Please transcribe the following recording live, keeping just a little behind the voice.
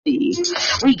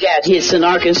We got hits in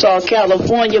Arkansas,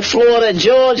 California, Florida,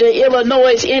 Georgia,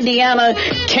 Illinois, Indiana,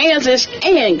 Kansas,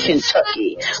 and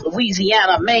Kentucky.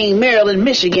 Louisiana, Maine, Maryland,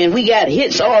 Michigan. We got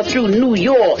hits all through New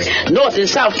York, North and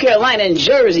South Carolina, and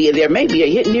Jersey. There may be a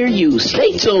hit near you.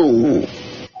 Stay tuned.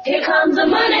 Here comes the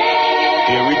money.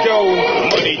 Here we go.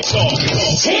 Money talk.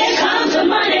 Here comes the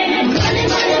money. Money, money,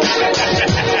 money.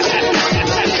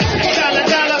 Dollar,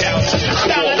 dollar.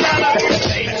 Dollar, dollar.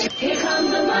 Here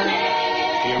comes the money.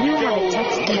 Here we go.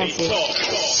 Money talk.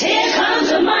 Here comes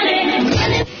the money.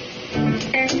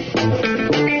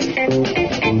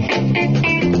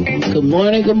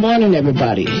 Good morning,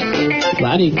 everybody.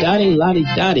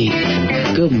 Lottie-dottie.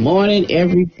 Good morning,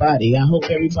 everybody. I hope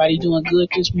everybody doing good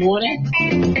this morning.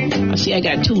 I see I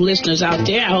got 2 listeners out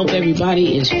there. I hope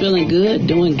everybody is feeling good,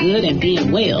 doing good, and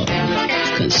being well.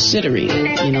 Considering,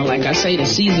 like I say, the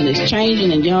season is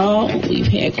changing, and y'all, we've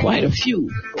had quite a few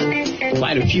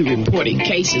reported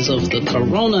cases of the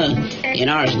corona in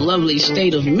our lovely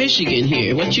state of Michigan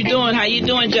here. What you doing? How you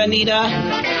doing, Janita?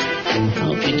 I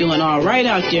hope you're doing all right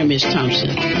out there, Miss Thompson.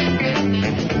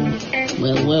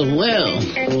 Well.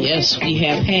 Yes, we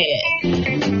have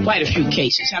had quite a few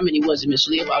cases. How many was it, Miss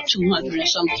Lee? About 200 and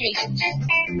some cases.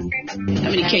 How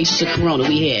many cases of corona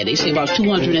we had? They say about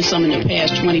 200 and some in the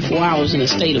past 24 hours in the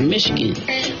state of Michigan.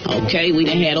 Okay, we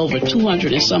done had over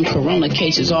 200 and some corona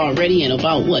cases already, and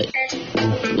about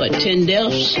 10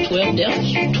 deaths, 12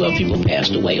 deaths, 12 people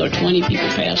passed away, or 20 people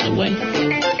passed away.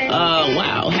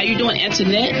 Wow. How you doing,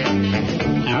 Antoinette?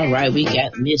 All right, we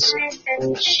got Miss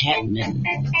Chapman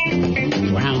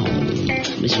Brown.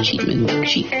 Miss Cheatham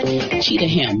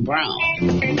Brown.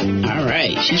 All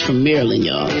right, she's from Maryland,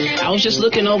 y'all. I was just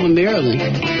looking over Maryland.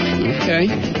 Okay.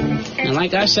 And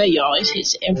like I say, y'all, it's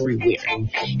hits everywhere.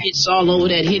 Hits all over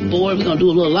that hit board. We're going to do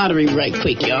a little lottery right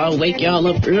quick, y'all. Wake y'all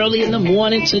up early in the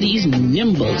morning to these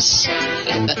numbers.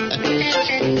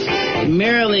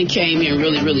 Maryland came in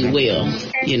really, really well,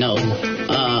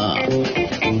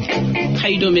 How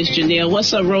you doing, Miss Janelle?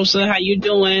 What's up, Rosa? How you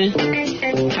doing?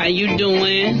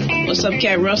 What's up,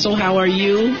 Cat Russell? How are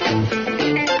you?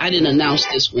 I didn't announce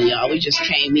this one, y'all. We just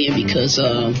came in because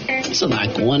there's a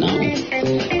lot going on.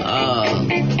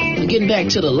 Getting back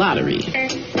to the lottery.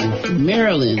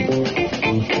 Maryland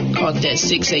caught that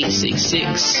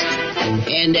 6866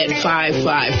 and that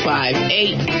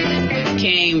 5558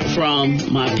 came from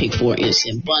my Pick 4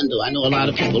 Instant Bundle. I know a lot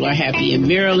of people are happy in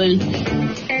Maryland.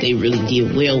 They really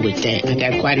did well with that. I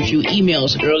got quite a few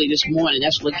emails early this morning.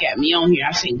 That's what got me on here.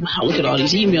 I say, wow, look at all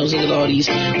these emails. Look at all these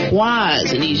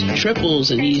quads and these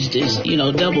triples and these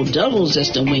double doubles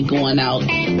that's been going out.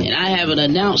 And I haven't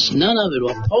announced none of it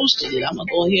or posted it. I'm going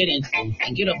to go ahead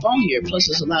and get up on here. Plus,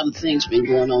 there's a lot of things been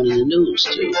going on in the news,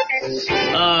 too.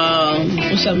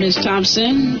 What's up, Miss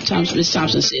Thompson? Miss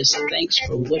Thompson says, thanks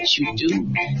for what you do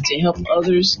to help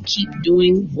others keep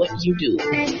doing what you do.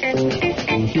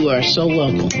 You are so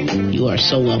welcome. You are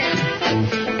so welcome.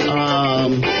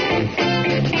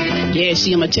 Yeah,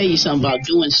 see, I'm going to tell you something about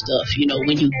doing stuff.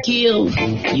 When you give,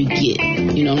 you get.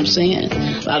 You know what I'm saying?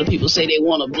 A lot of people say they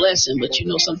want a blessing, but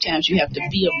sometimes you have to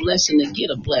be a blessing to get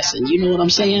a blessing. You know what I'm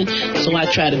saying? So I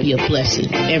try to be a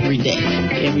blessing every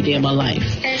day of my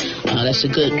life. That's a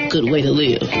good way to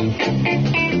live.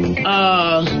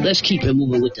 Let's keep it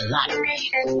moving with the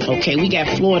lottery. Okay, we got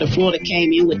Florida. Florida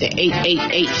came in with the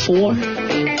 8884.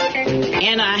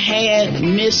 And I had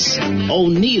Miss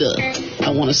Onita. I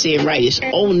want to say it right. It's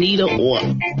Onita or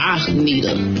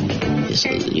Ahnita. It's,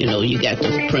 you got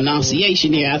the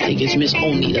pronunciation here. I think it's Miss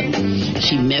Onita.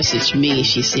 She messaged me.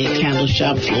 She said Candle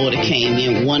Shop Florida came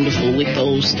in wonderful with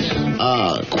those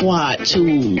quad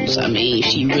twos. I mean,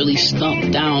 she really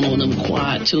stumped down on them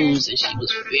quad twos, and she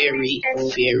was very,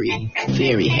 very,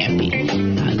 very happy.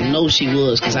 I know she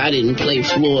was, because I didn't play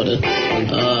Florida.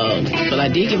 But I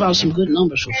did give out some good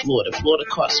numbers for Florida. Florida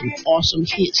caught some awesome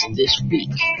hits this week.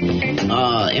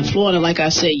 In Florida, like I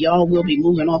said, y'all will be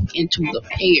moving off into the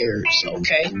pairs,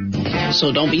 okay?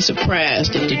 So don't be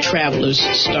surprised if the travelers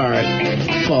start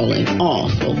falling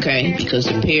off, okay? Because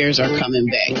the pairs are coming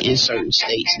back in certain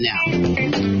states now.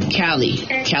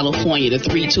 California, the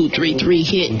 3233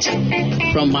 hit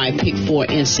from my Pick 4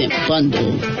 Instant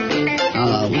Bundle.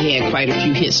 We had quite a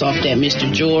few hits off that, Mr.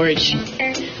 George.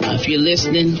 If you're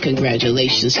listening,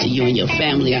 congratulations to you and your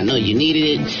family. I know you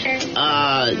needed it.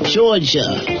 Georgia,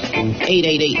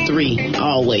 8883,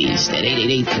 always. That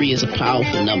 8883 is a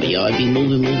powerful number, y'all. It be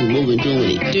moving, doing what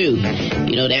it do.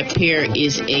 That pair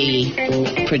is a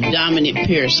predominant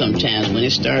pair sometimes. When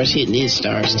it starts hitting, it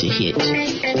starts to hit.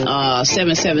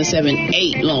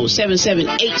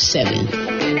 7787.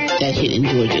 That hit in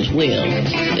Georgia as well.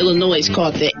 Illinois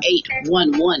caught the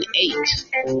 8118.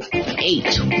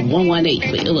 8118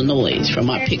 for Illinois from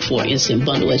my Pick 4 Instant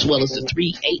Bundle, as well as the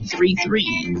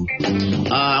 3833.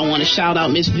 I want to shout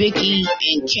out Miss Vicky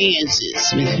in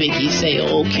Kansas. Miss Vicky say,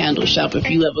 "Oh, Candle Shop, if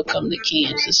you ever come to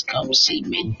Kansas, come see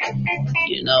me."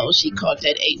 You know, she caught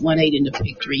that 818 in the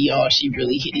Pick 3, y'all. She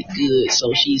really hit it good,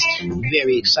 so she's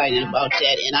very excited about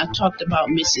that. And I talked about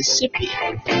Mississippi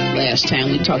last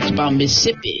time. We talked about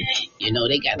Mississippi. You know,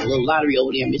 they got a little lottery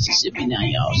over there in Mississippi now,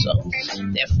 y'all. So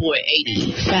that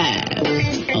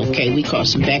 485. Okay, we caught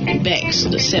some back-to-backs.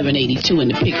 The 782 in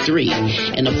the Pick 3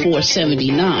 and the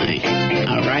 479.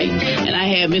 All right. And I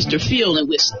had Mr. Field in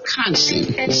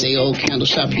Wisconsin say, "Oh, Candle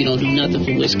Shop, you don't do nothing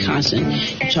for Wisconsin.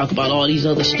 You talk about all these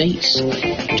other states.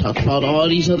 Talk about all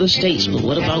these other states, but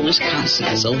what about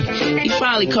Wisconsin?" So he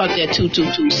finally caught that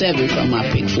 2227 from my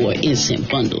Pick 4 Instant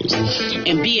Bundles.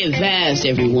 And be advised,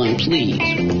 everyone, please.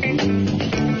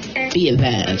 Be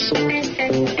advised.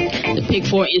 The Pick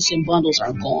 4 Instant Bundles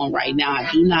are gone right now. I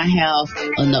do not have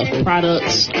enough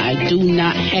products. I do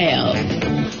not have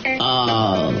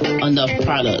enough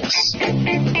products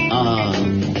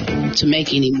to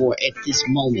make any more at this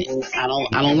moment. I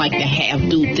don't like to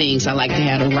do things. I like to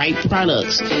have the right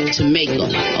products to make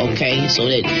them, okay? So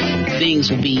that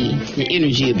the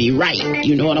energy will be right.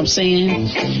 You know what I'm saying?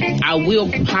 I will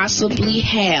possibly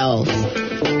have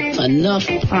enough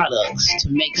products to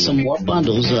make some more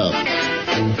bundles up.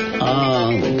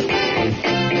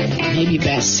 Maybe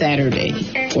by Saturday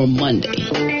or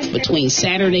Monday. Between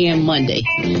Saturday and Monday,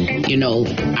 you know,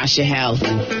 I should have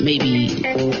maybe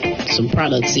some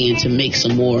products in to make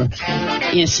some more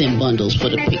incense bundles for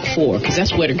the Pick 4, because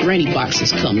that's where the granny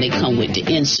boxes come. They come with the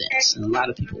incense, and a lot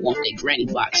of people want their granny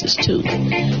boxes too.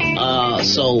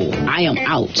 So I am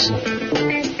out.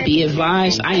 Be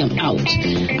advised, I am out.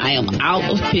 I am out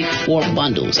of Pick 4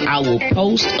 bundles. I will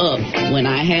post up when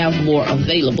I have more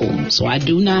available. So I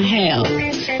do not have,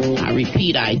 I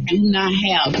repeat, I do not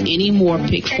have any more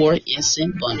Pick 4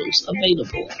 instant bundles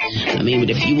available. I mean,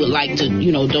 but if you would like to,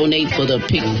 you know, donate for the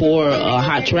Pick 4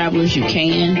 Hot Travelers, you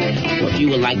can. Or if you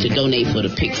would like to donate for the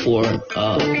Pick 4,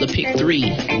 the Pick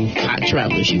 3 Hot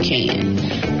Travelers, you can.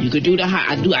 You could do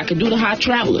I could do the Hot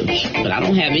Travelers, but I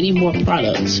don't have any more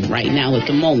products right now at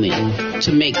the moment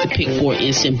to make the Pick 4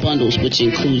 instant bundles, which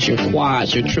includes your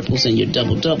quads, your triples, and your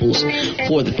doubles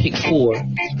for the Pick 4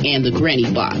 and the granny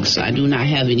box. I do not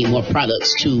have any more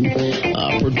products to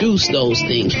produce those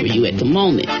things for you at the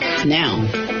moment. Now,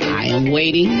 I am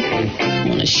waiting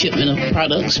on a shipment of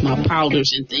products, my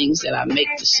powders and things that I make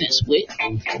the scents with,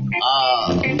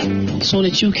 so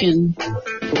that you can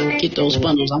get those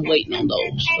bundles. I'm waiting on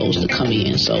those to come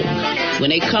in. So when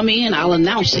they come in, I'll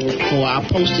announce it, or I'll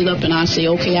post it up and I'll say,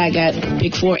 okay, I got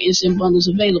Pick 4 instant bundles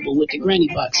available with the granny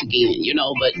box again, you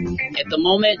know. But at the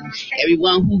moment,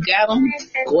 everyone who got them,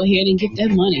 go ahead and get that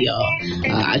money, y'all.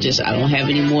 I don't have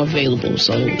any more available.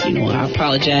 So, you know, I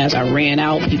apologize. I ran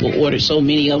out. People ordered so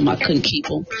many of them, I couldn't keep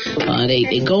them.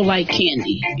 They go like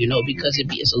candy, you know, because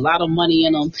it's a lot of money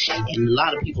in them, and a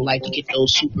lot of people like to get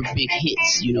those super big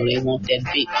hits. You know, they want that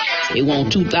big, they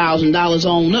want $2,000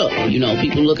 on up. You know,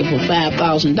 people looking for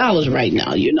 $5,000 right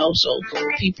now, you know, so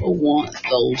people want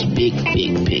those big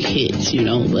hits, you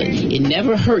know, but it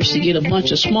never hurts to get a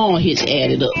bunch of small hits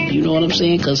added up, you know what I'm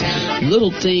saying, because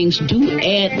little things do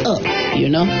add up, you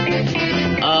know.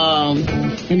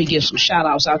 Let me give some shout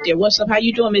outs out there. What's up? How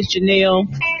you doing, Miss Janelle?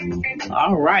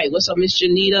 All right. What's up, Miss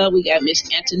Janita? We got Miss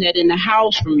Antoinette in the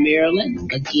house from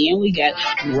Maryland. Again, we got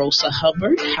Rosa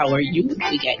Hubbard. How are you?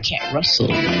 We got Kat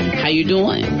Russell. How you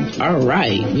doing? All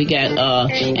right. We got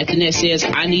Antoinette says,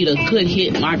 I need a good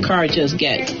hit. My car just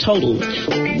got totaled.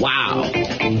 Wow.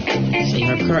 Say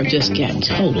her car just got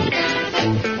totaled.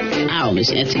 Wow,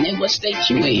 Miss Antoinette, what state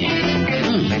you in?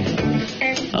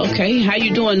 Okay, how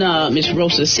you doing? Miss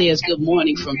Rosa says good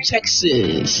morning from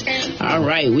Texas. All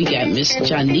right, we got Miss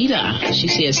Janita. She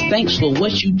says thanks for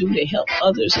what you do to help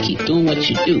others. Keep doing what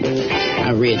you do.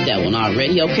 I read that one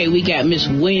already. Okay, we got Miss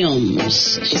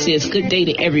Williams. She says good day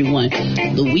to everyone.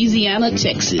 Louisiana,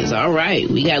 Texas. All right,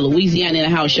 we got Louisiana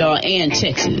in the house, y'all, and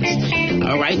Texas.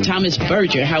 All right, Thomas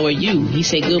Berger, how are you? He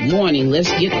said good morning.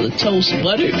 Let's get the toast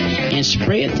buttered and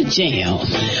spread the jam.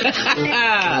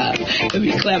 Let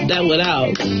me clap that one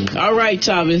out. All right,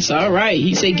 Thomas. All right.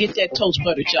 He said, get that toast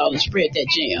buttered, y'all, and spread that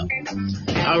jam.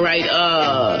 All right,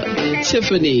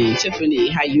 Tiffany,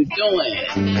 how you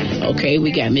doing? Okay,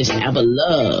 we got Miss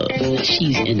Avalove.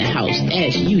 She's in the house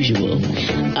as usual.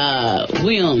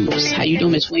 Williams, how you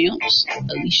doing, Miss Williams?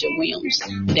 Alicia Williams.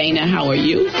 Dana, how are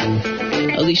you?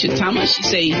 Alicia Thomas, she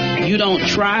say, you don't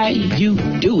try, you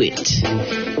do it.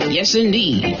 Yes,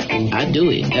 indeed. I do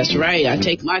it. That's right. I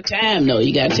take my time, though.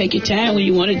 You got to take your time when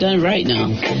you want it done right now.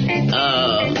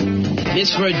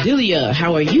 Miss Verdelia,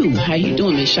 how are you? How you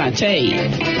doing, Miss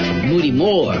Shantae? Moody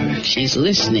Moore, she's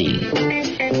listening.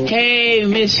 Hey,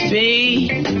 Miss Fee.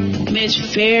 Miss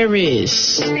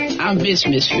Ferris. I miss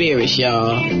Miss Ferris,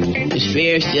 y'all. Miss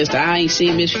Ferris, I ain't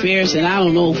seen Miss Ferris and I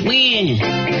don't know when.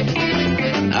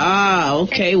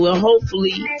 Okay. Well,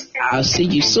 hopefully I'll see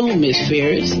you soon, Miss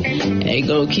Ferris. Hey,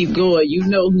 go keep going. You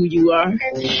know who you are.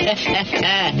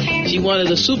 She one of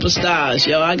the superstars,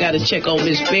 yo. I gotta check on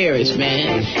Miss Ferris,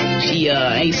 man. She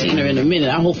ain't seen her in a minute.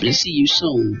 I hope to see you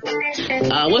soon.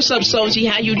 What's up, Soji?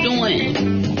 How you doing?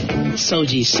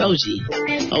 Soji.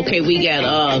 Okay, we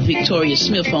got Victoria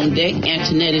Smith on deck.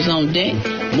 Antoinette is on deck.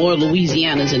 More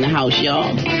Louisiana's in the house,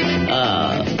 y'all.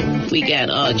 We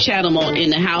got Chatham in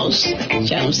the house.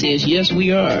 Chatham says, yes,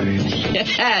 we are.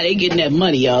 They getting that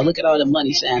money, y'all. Look at all the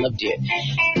money sign up there.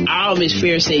 Oh, Miss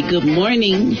Fair say, good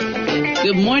morning.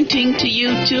 Good morning to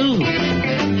you, too.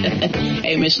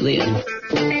 Hey, Miss Leah.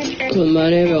 Good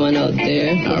morning, everyone out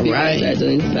there. All right. You guys are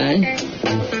doing fine.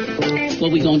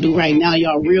 What we gonna do right now,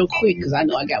 y'all, real quick, because I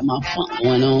know I got my funk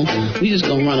going on. We just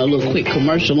gonna run a little quick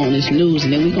commercial on this news,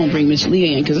 and then we gonna bring Miss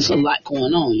Leah in, because there's a lot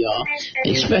going on, y'all.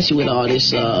 Especially with all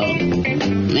this,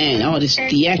 all this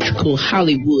theatrical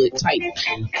Hollywood type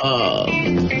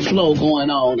flow going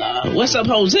on. What's up,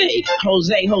 Jose?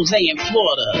 Jose in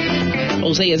Florida.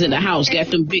 Jose is in the house,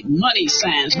 got them big money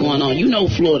signs going on. You know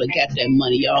Florida got that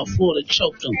money, y'all. Florida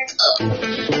choked them up.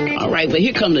 All right, but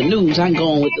here come the news. I'm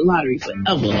going with the lottery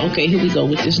forever. Okay, here we go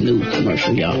with this news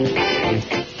commercial, y'all.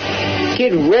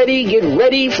 Get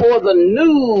ready for the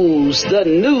news. The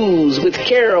news with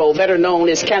Carol, better known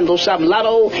as Candle Shop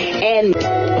Lotto. And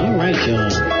all right,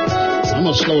 y'all. I'm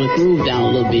gonna slow the groove down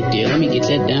a little bit there. Let me get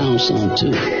that down some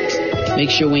too. Make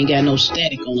sure we ain't got no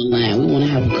static on the line. We want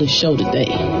to have a good show today.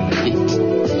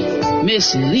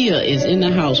 Miss Leah is in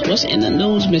the house. What's in the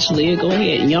news, Miss Leah? Go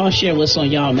ahead and y'all share what's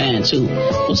on y'all mind too.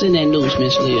 What's in that news,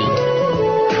 Miss Leah?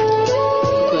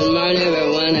 Good morning,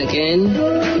 everyone. Again,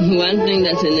 one thing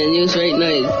that's in the news right now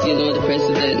is, the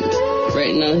president.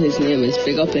 Right now, his name is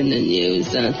big up in the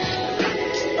news.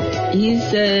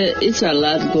 It's a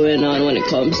lot going on when it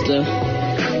comes to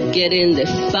getting the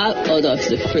fact out of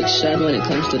the friction when it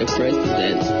comes to the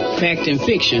president. Fact and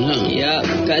fiction, huh? Yeah,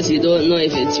 because you don't know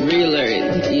if it's real or,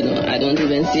 I don't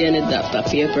even see any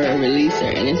paper release or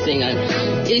anything. And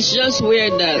it's just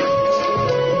weird that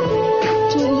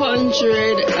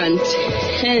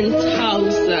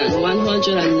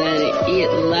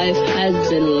 210,198 life has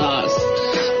been lost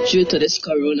due to this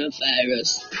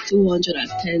coronavirus.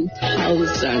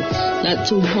 210,000, not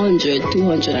 200,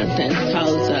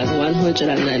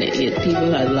 210,198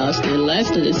 people have lost their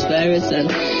life to this virus,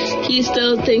 and he's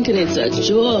still thinking it's a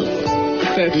joke.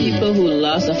 For people who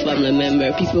lost a family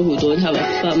member, people who don't have a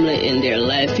family in their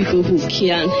life, people who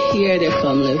can't hear their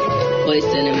family voice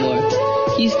anymore.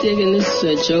 He's taking this as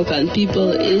a joke, and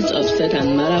people is upset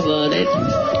and mad about it.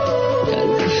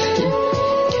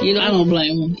 I don't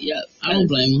blame him. Yeah, I don't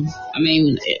blame him. I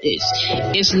mean,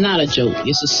 it's not a joke.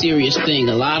 It's a serious thing.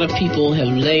 A lot of people have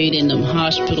laid in them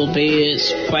hospital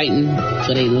beds fighting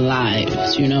for their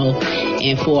lives,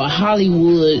 And for a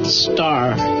Hollywood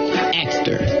star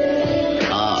actor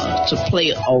to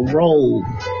play a role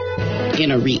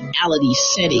in a reality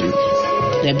setting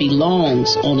that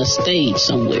belongs on a stage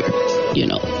somewhere,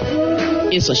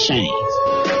 it's a shame.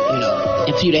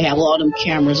 And for you to have all them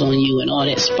cameras on you and all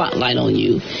that spotlight on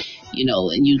you,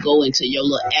 and you go into your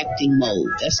little acting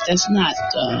mode, that's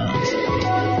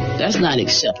not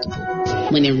acceptable.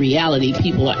 When in reality,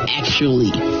 people are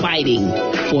actually fighting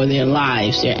for their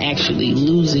lives. They're actually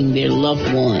losing their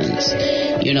loved ones,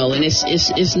 and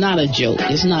it's not a joke.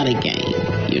 It's not a game,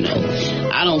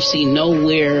 I don't see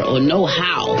nowhere or know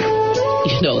how,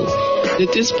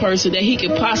 that this person, that he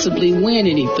could possibly win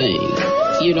anything,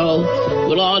 with all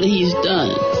that he's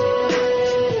done.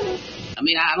 I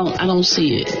mean, I don't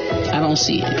see it. I don't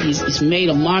see it. He's made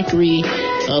a mockery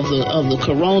of the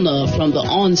corona from the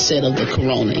onset of the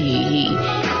corona.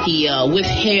 He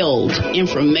withheld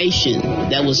information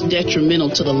that was detrimental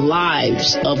to the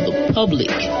lives of the public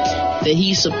that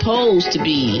he's supposed to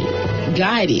be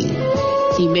guiding.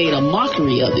 He made a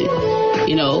mockery of it,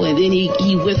 and then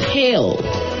he withheld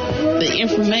the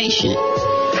information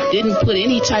didn't put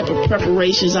any type of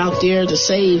preparations out there to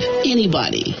save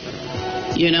anybody.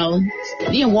 You know,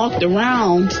 then walked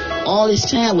around all this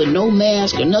time with no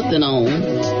mask or nothing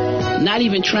on, not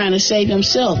even trying to save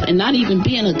himself, and not even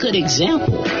being a good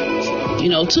example, you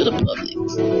know, to the public.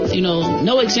 You know,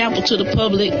 no example to the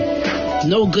public,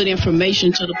 no good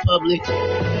information to the public.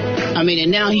 I mean,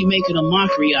 and now he's making a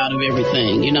mockery out of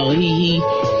everything. You know,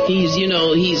 he's, you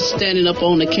know, he's standing up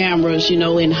on the cameras, you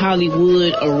know, in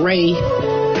Hollywood array.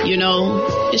 You know,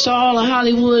 it's all a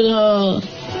Hollywood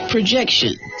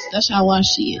projection. That's how I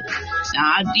see it.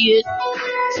 Now,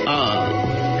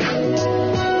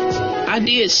 I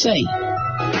did say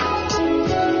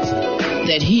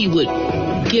that he would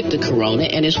get the corona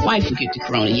and his wife would get the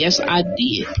corona. Yes, I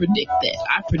did predict that.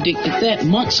 I predicted that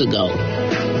months ago.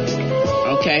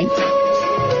 Okay?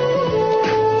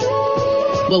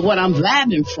 But what I'm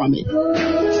vibing from it,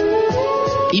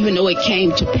 even though it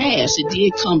came to pass, it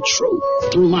did come true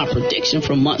through my prediction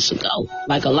from months ago,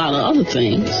 like a lot of other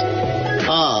things.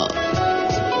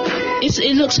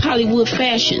 It looks Hollywood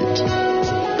fashioned.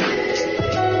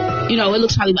 You know, it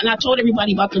looks Hollywood. And I told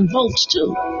everybody about them votes,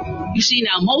 too. You see,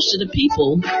 now, most of the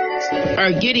people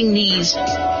are getting these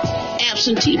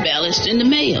absentee ballots in the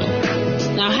mail.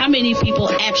 Now, how many people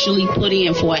actually put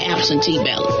in for an absentee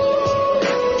ballot?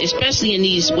 Especially in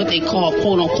these, what they call,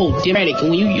 quote-unquote, Democratic.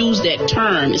 And when you use that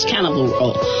term, it's kind of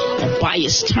a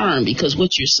biased term, because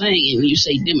what you're saying when you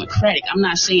say Democratic, I'm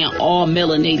not saying all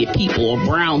melanated people or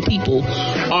brown people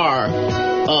are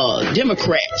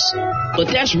Democrats. But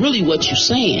that's really what you're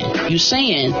saying. You're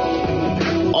saying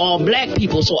all black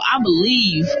people. So I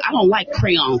believe, I don't like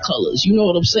crayon colors. You know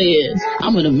what I'm saying?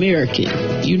 I'm an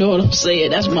American. You know what I'm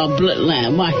saying? That's my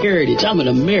bloodline, my heritage. I'm an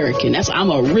American. I'm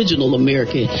an original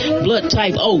American. Blood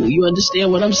type O. You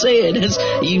understand what I'm saying?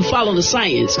 You follow the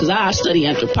science, because I study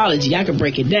anthropology. I can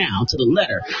break it down to the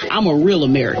letter. I'm a real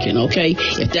American, okay?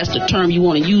 If that's the term you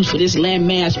want to use for this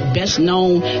landmass, best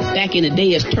known back in the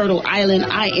day as Turtle Island,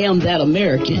 I am that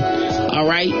American. All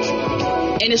right?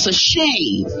 And it's a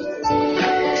shame,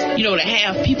 you know, to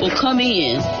have people come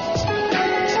in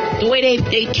the way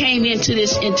they came into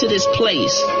this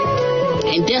place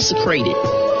and desecrate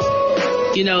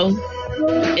it, you know.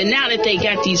 And now that they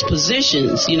got these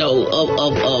positions, you know,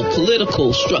 of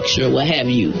political structure, what have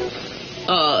you,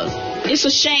 it's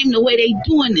a shame the way they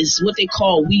doing this, what they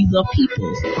call we the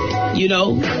people. You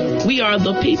know, we are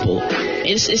the people.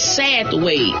 It's sad the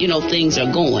way, you know, things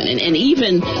are going. And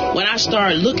even when I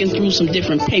started looking through some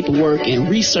different paperwork and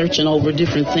researching over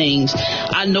different things,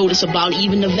 I noticed about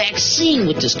even the vaccine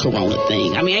with this corona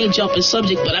thing. I mean, I ain't jumping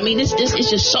subject, but I mean, it's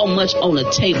just so much on the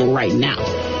table right now.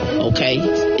 Okay?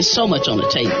 It's so much on the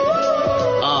table.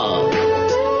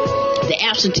 The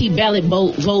absentee ballot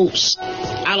votes,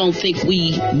 I don't think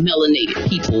we melanated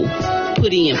people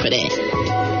put in for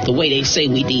that the way they say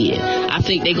we did. I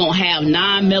think they're going to have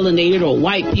non-melanated or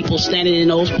white people standing in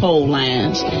those poll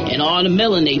lines, and all the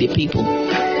melanated people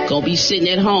going to be sitting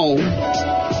at home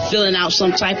filling out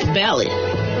some type of ballot,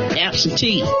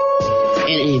 absentee, and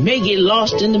it may get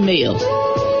lost in the mail,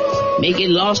 may get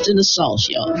lost in the sauce,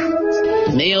 y'all.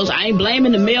 The mails, I ain't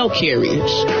blaming the mail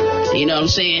carriers. You know what I'm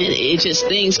saying? It's just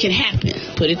things can happen.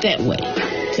 Put it that way.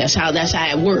 That's how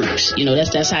it works. You know,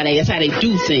 that's how they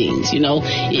do things. You know,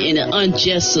 in an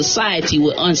unjust society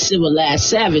with uncivilized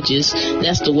savages,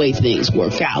 that's the way things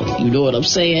work out. You know what I'm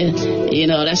saying? You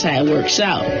know, that's how it works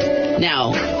out.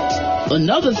 Now,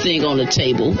 another thing on the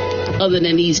table, other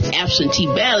than these absentee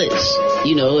ballots,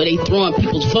 you know, they throwing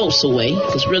people's votes away,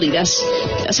 because really that's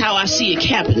how I see it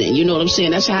happening. You know what I'm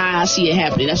saying? That's how I see it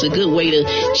happening. That's a good way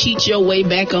to cheat your way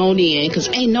back on in, because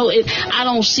I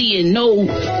don't see in no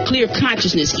clear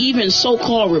consciousness, even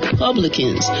so-called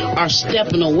Republicans are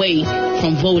stepping away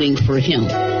from voting for him.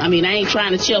 I mean, I ain't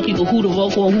trying to tell people who to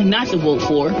vote for and who not to vote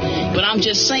for, but I'm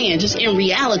just saying, just in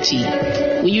reality,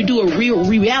 when you do a real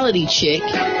reality check,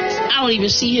 I don't even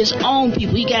see his own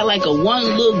people. He got like one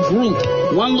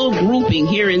little grouping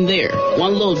here and there,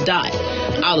 one little dot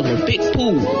out of a big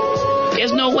pool.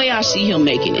 There's no way I see him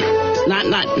making it. I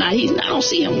don't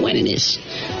see him winning this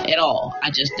at all. I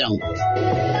just don't.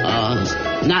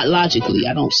 Not logically,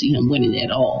 I don't see him winning at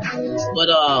all. But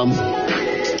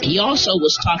he also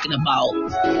was talking about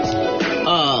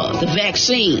the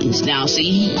vaccines. Now,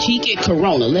 see, he get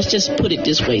corona. Let's just put it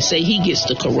this way. Say he gets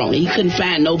the corona. He couldn't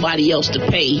find nobody else to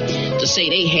pay to say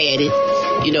they had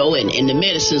it, you know, and the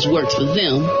medicines worked for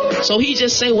them. So he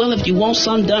just say, well, if you want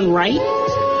something done right,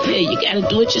 yeah, you got to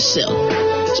do it yourself.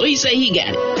 So he say he got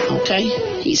it,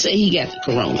 okay? He say he got the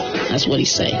corona. That's what he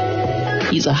say.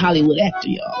 He's a Hollywood actor,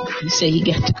 y'all. He say he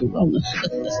got the corona.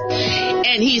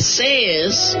 And he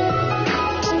says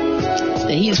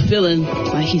that he's feeling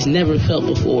like he's never felt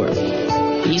before.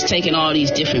 He's taking all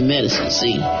these different medicines.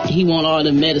 See, he want all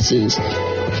the medicines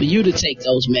for you to take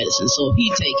those medicines. So if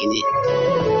he's taking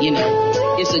it, you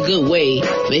know, it's a good way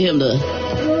for him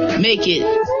to make it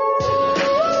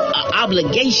an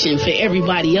obligation for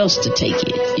everybody else to take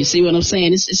it. You see what I'm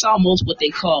saying? It's almost what they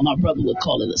call, my brother would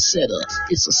call it a setup.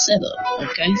 It's a setup,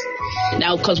 okay?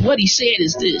 Now, because what he said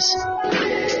is this.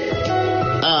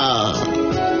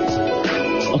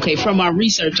 Okay, from my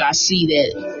research, I see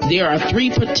that there are 3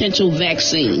 potential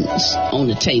vaccines on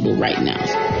the table right now.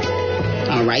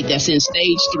 All right, that's in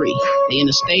stage 3. They're in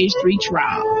a stage 3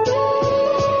 trial.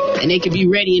 And they could be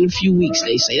ready in a few weeks,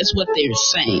 they say. That's what they're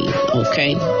saying,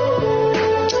 okay?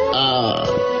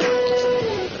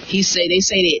 They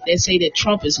say that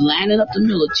Trump is lining up the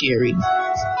military,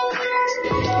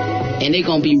 and they're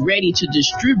going to be ready to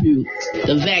distribute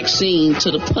the vaccine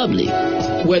to the public,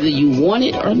 whether you want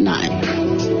it or not.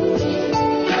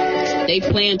 They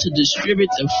plan to distribute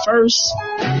the first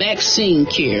vaccine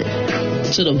care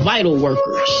to the vital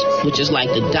workers, which is like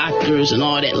the doctors and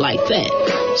all that like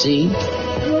that. See?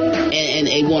 And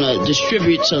they want to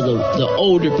distribute to the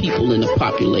older people in the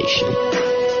population.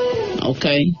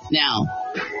 Okay? Now,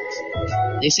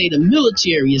 they say the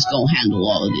military is going to handle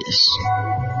all of this.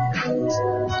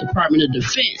 Department of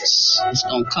Defense is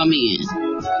going to come in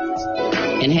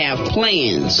and have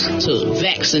plans to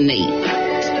vaccinate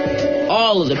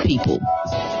all of the people.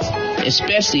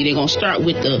 Especially, they're going to start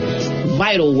with the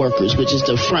vital workers, which is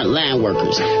the front line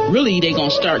workers. Really, they're going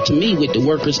to start, to me, with the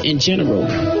workers in general.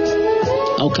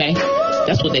 Okay?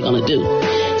 That's what they're going to do.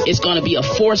 It's going to be a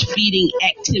force-feeding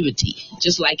activity,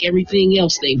 just like everything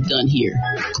else they've done here.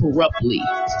 Corruptly,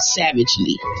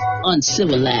 savagely,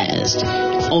 uncivilized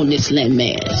on this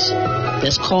landmass.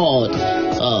 That's called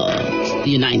the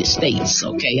United States,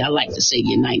 okay? I like to say the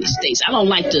United States. I don't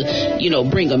like to,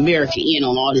 bring America in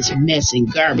on all this mess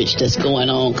and garbage that's going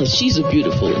on, because she's a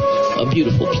beautiful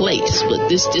place. But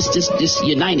this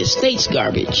United States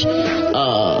garbage,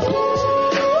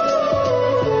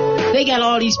 they got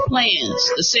all these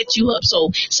plans to set you up.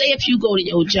 So say if you go to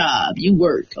your job, you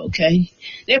work, okay?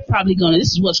 They're probably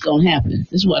this is what's going to happen.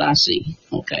 This is what I see,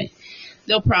 okay?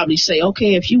 They'll probably say,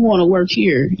 okay, if you want to work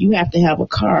here, you have to have a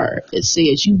card that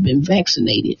says you've been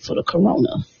vaccinated for the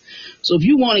corona. So if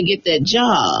you want to get that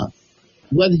job,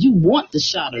 whether you want the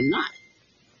shot or not,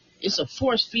 it's a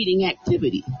force-feeding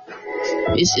activity.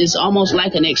 It's almost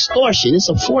like an extortion. It's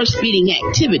a force-feeding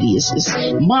activity. It's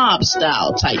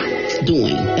mob-style type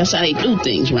doing. That's how they do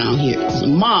things around here. It's a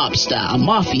mob-style,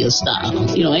 mafia style.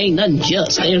 Ain't nothing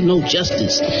just. There's no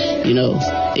justice.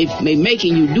 They're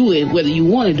making you do it whether you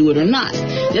want to do it or not.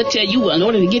 They'll tell you, in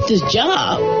order to get this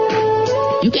job,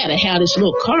 you got to have this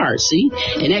little card, see?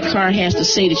 And that card has to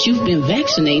say that you've been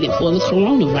vaccinated for the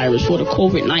coronavirus, for the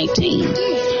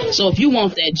COVID-19. So if you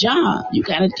want that job, you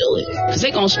got to do it. Because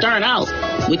they're going to start out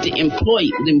with the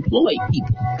employed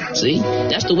people. See?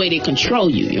 That's the way they control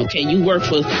you, okay? You work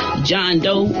for John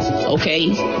Doe,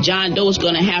 okay? John Doe is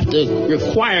going to have to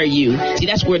require you. See,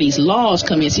 that's where these laws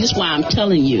come in. See, that's why I'm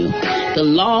telling you, the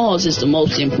laws is the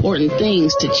most important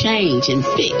things to change and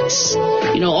fix.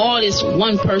 All this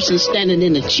one person standing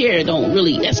in the chair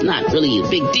that's not really a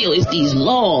big deal. It's these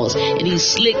laws and these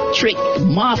slick, trick,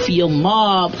 mafia,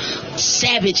 mob,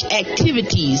 savage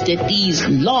activities that these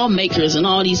lawmakers and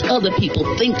all these other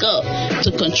people think up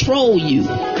to control you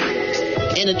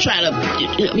and to try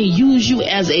to use you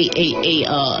as a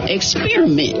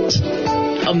experiment,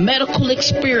 a medical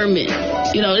experiment.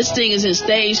 This thing is in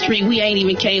stage 3. We ain't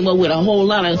even came up with a whole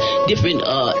lot of different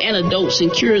antidotes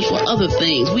and cures for other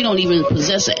things. We don't even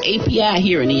possess an API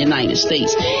here in the United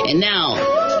States. And now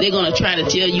they're going to try to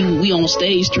tell you we on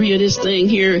stage 3 of this thing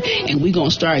here, and we're going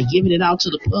to start giving it out to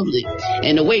the public.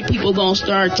 And the way people going to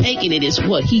start taking it is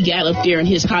what he got up there in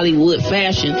his Hollywood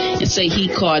fashion and say he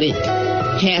caught it.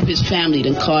 Half his family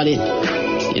done caught it.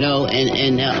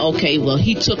 Okay, well,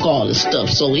 he took all the stuff,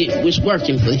 so it was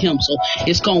working for him, so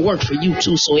it's going to work for you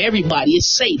too. So everybody is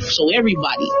safe. So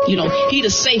everybody, he the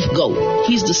safe goat.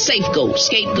 He's the safe goat,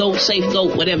 scapegoat, safe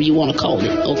goat, whatever you want to call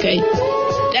it, okay?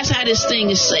 That's how this thing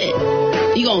is set.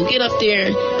 You're going to get up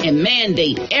there and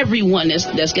mandate everyone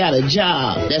that's got a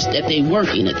job, that they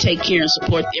working to take care and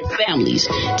support their families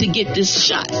to get this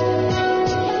shot.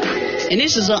 And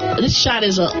this shot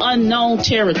is an unknown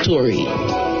territory.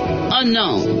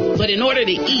 Unknown. But in order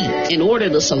to eat, in order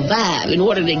to survive, in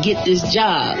order to get this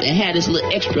job and have this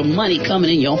little extra money coming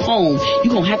in your home,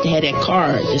 you're going to have that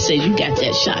card that says you got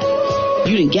that shot.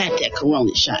 You didn't got that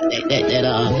corona shot,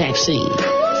 that vaccine.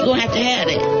 You're going to have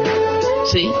that.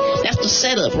 See? That's the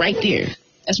setup right there.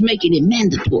 That's making it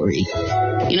mandatory.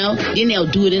 You know, then they'll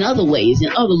do it in other ways,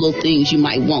 and other little things you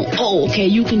might want. Oh, okay,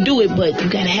 you can do it, but you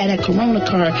gotta have that Corona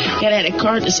card. You gotta have that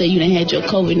card to say you done had your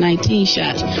COVID-19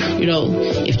 shots. You know,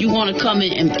 if you want to come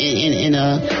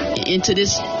into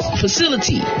this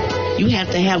facility, you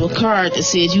have to have a card that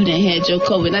says you done had your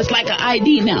COVID. That's like an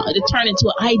ID now. It turned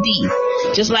into an ID,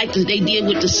 just like they did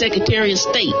with the Secretary of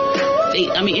State.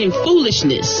 In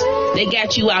foolishness, they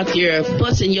got you out there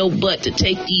busting your butt to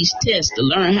take these tests to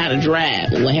learn how to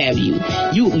drive or what have you.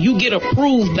 You get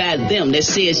approved by them that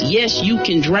says, yes, you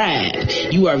can drive.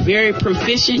 You are very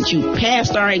proficient. You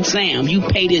passed our exam. You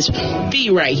pay this fee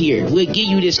right here. We'll give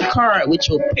you this card with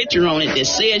your picture on it that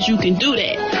says you can do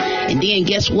that. And then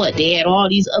guess what? They add all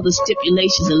these other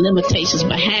stipulations and limitations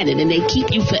behind it, and they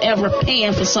keep you forever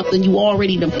paying for something you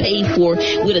already done paid for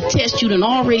with a test you done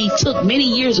already took many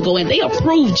years ago, and they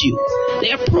approved you.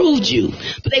 They approved you,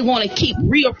 but they want to keep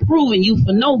reapproving you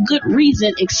for no good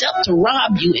reason except to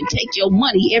rob you and take your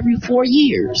money every 4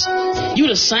 years. You're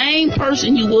the same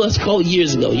person you was 4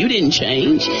 years ago. You didn't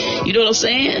change. You know what I'm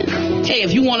saying? Hey,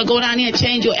 if you want to go down there and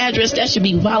change your address, that should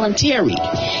be voluntary.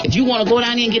 If you want to go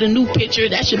down there and get a new picture,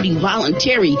 that should be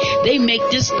voluntary. They make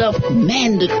this stuff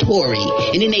mandatory,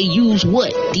 and then they use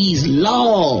what? These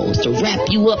laws to wrap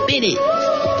you up in it.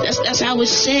 That's how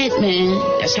it's said, man.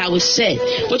 That's how it's said.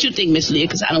 What you think, Miss Leah?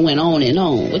 Because I done went on and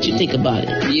on. What you think about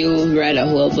it? You read a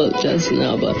whole book just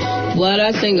now, but what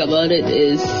I think about it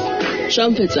is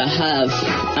Trump is a have,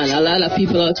 and a lot of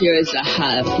people out here is a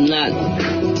have not.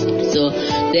 So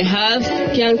they have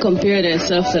can't compare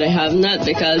themselves to the have not,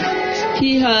 because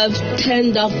he have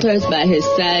 10 doctors by his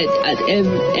side at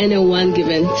any one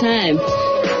given time.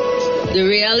 The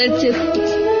reality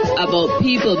about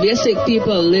people, basic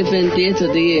people living day to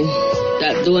day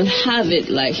that don't have it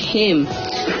like him,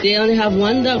 they only have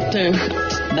one doctor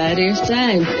by their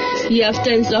side. He have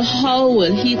 10, so how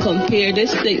will he compare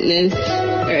this sickness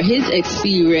or his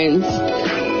experience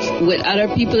with other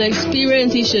people's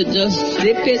experience? He should just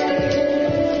zip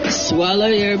it, swallow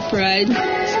your pride,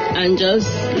 and just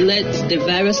let the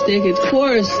virus take its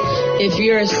course. If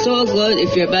you're so good,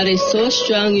 if your body is so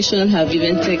strong, you shouldn't have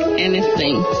even taken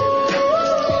anything.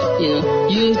 You know,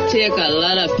 you take a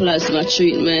lot of plasma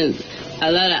treatment,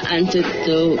 a lot of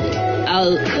antidote,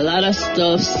 a lot of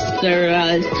stuff,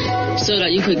 steroids, so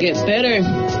that you could get better.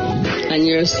 And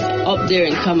you're up there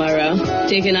in camera,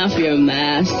 taking off your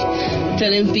mask,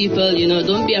 telling people, you know,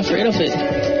 don't be afraid of it.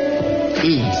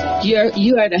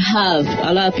 You are the have.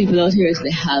 A lot of people out here is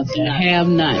the have. The have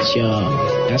not,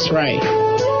 y'all. That's right.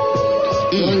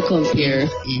 Don't compare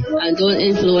and don't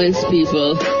influence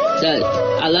people that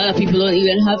a lot of people don't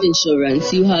even have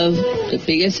insurance. You have the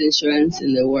biggest insurance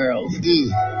in the world.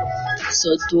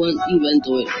 So don't even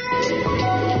do it.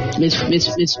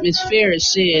 Miss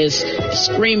Ferris says,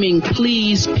 screaming,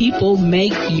 please, people,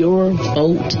 make your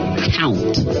vote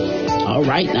count. All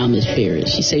right now, Miss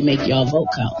Ferris. She say make y'all vote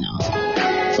count now.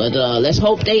 But let's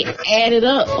hope they add it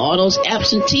up. All those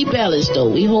absentee ballots, though.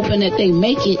 We hoping that they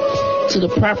make it to the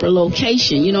proper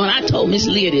location. You know, and I told Miss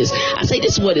Leah this. I say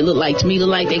this is what it looked like to me. It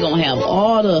looked like they're going to have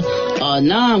all the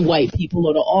non-white people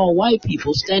or the all-white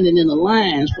people standing in the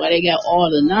lines while they got all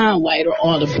the non-white or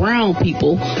all the brown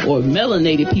people or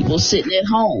melanated people sitting at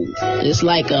home. It's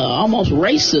like almost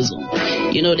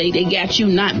racism. You know, they got you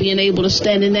not being able to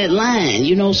stand in that line,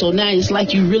 you know, so now it's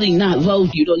like you really not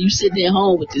vote. You know, you sitting at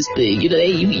home with this thing. You know,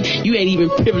 you ain't even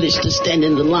privileged to stand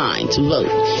in the line to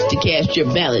vote, to cast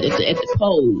your ballot at the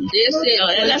polls.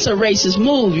 And that's a racist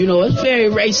move, you know. It's very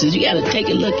racist. You got to take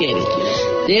a look at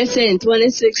it. They say in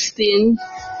 2016,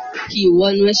 he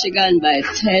won Michigan by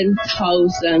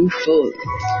 10,000 votes.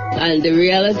 And the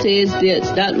reality is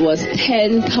that was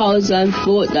 10,000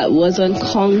 votes that wasn't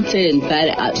counted by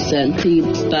the absentee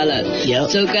ballot.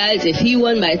 Yep. So guys, if he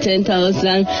won by 10,000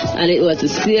 and it was the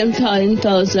same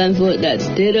 10,000 votes that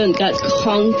didn't get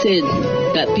counted,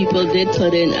 that people did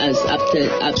put in as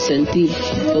absentee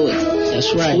votes.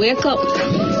 That's right. Wake up.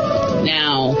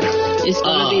 Now, it's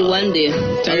going to be one day,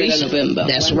 3rd of November.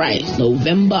 That's right.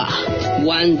 November.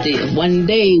 One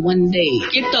day. One day.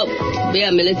 Get up. Be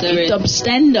a military. Get up.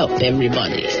 Stand up,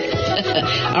 everybody.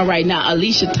 All right. Now,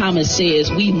 Alicia Thomas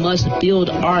says we must build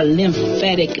our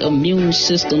lymphatic immune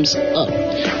systems up.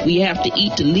 We have to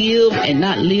eat to live and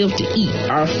not live to eat.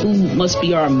 Our food must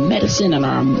be our medicine and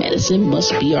our medicine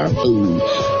must be our food.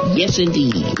 Yes,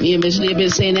 indeed. Me and Miss Lee have been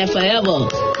saying that forever.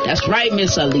 That's right,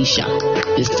 Miss Alicia.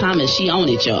 Miss Thomas, she on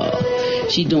it, y'all.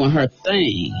 She doing her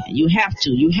thing. You have to.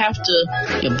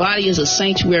 Your body is a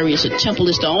sanctuary. It's a temple.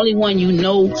 It's the only one you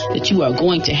know that you are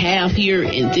going to have here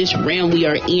in this realm we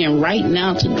are in right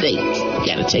now today. You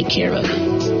got to take care of it.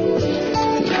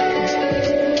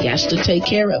 You got to take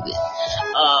care of it.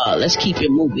 Let's keep it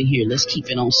moving here. Let's keep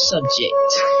it on subject.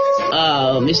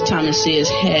 Ms. Thomas says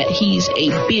he's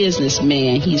a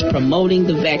businessman. He's promoting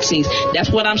the vaccines. That's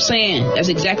what I'm saying. That's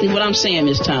exactly what I'm saying,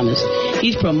 Ms. Thomas.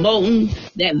 He's promoting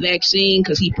that vaccine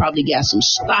because he probably got some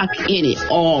stock in it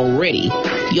already.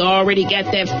 He already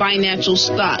got that financial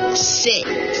stock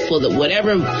set for the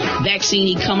whatever vaccine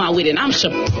he come out with. And I'm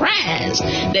surprised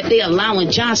that they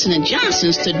allowing Johnson &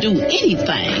 Johnson's to do anything.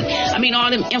 I mean, all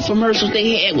them infomercials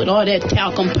they had with all that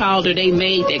talcum powder they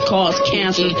made that caused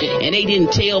cancer, and they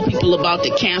didn't tell people about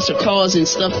the cancer causing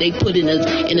stuff they put in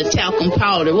the talcum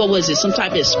powder. What was it? Some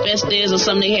type of asbestos or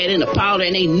something they had in the powder,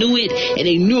 and they knew it, and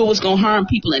they knew it was going to harm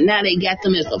people, and now they got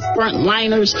them as the front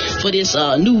liners for this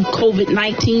new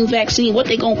COVID-19 vaccine. What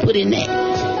they going to put in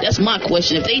that? That's my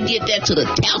question. If they did that to the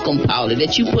talcum powder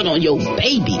that you put on your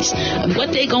babies,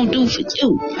 what they going to do for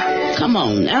you? Come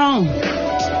on now.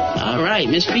 All right,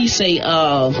 Miss B say,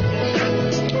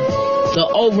 the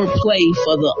overplay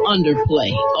for the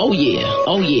underplay. Oh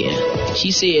yeah.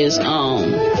 She says,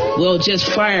 well, just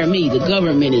fire me. The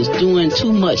government is doing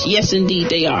too much. Yes, indeed,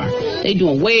 they are. They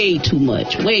doing way too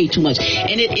much. And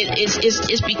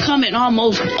it's becoming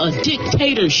almost a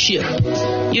dictatorship.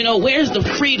 You know, where's the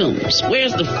freedoms?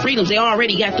 They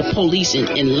already got the police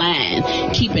in line,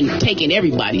 taking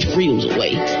everybody's freedoms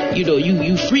away. You know,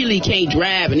 you freely can't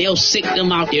drive, and they'll sick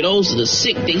them out there. Those are the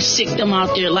sick. They sick them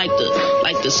out there like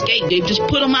the skate. They just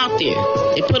put them out there.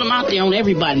 They put them out there on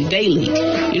everybody daily.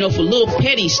 You know, for little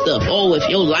petty stuff. Oh, if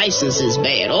your license is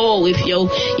bad. Oh, if your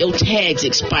tags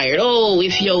expired. Oh,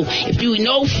 if you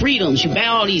know freedoms, you buy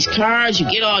all these cars, you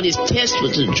get all this tests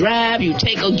to drive, you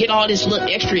get all this little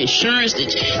extra insurance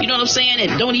that, you know what I'm saying,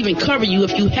 that don't even cover you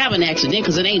if you have an accident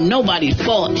because it ain't nobody's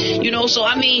fault. You know, so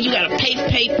I mean, you gotta pay.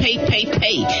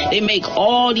 They make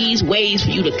all these ways for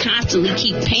you to constantly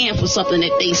keep paying for something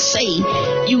that they say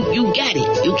you got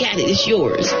it. It's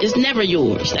yours. It's never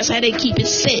yours. That's how they keep it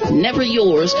set. Never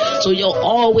yours. So you'll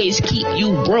always keep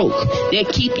you broke. They'll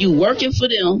keep you working for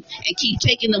them and keep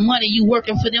taking the money you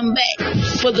working for them back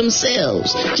for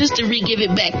themselves, just to give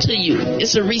it back to you.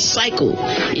 It's a recycle.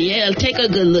 Yeah, take a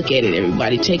good look at it,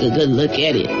 everybody. Take a good look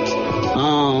at it.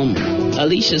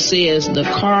 Alicia says the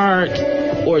card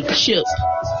or chip,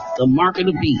 the mark of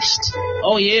the beast.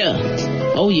 Oh yeah.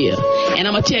 And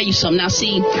I'm gonna tell you something. Now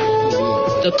see,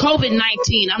 the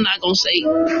COVID-19, I'm not going to say,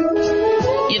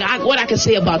 you know, what I can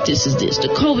say about this is this. The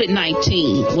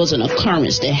COVID-19 was an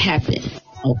occurrence that happened,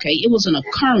 okay? It was an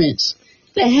occurrence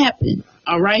that happened,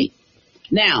 all right?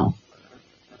 Now,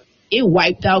 it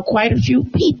wiped out quite a few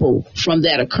people from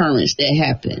that occurrence that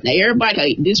happened. Now,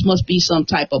 everybody, this must be some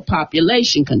type of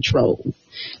population control.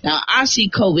 Now, I see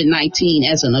COVID-19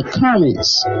 as an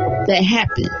occurrence that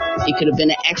happened. It could have been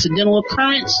an accidental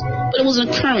occurrence, but it was an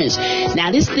occurrence.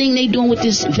 Now, this thing they doing with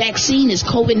this vaccine, this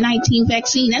COVID-19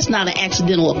 vaccine, that's not an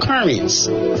accidental occurrence.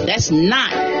 That's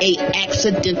not a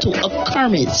accidental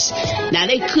occurrence. Now,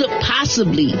 they could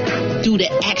possibly do the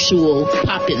actual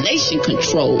population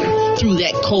control through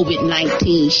that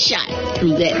COVID-19 shot,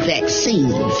 through that vaccine.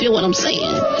 You feel what I'm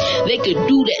saying? They could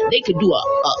do that. They could do a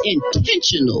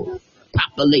intentional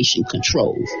population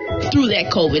control through that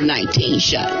COVID-19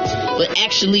 shot. But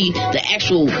actually, the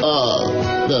actual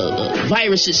the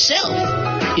virus itself,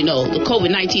 you know, the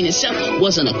COVID-19 itself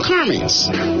was an occurrence.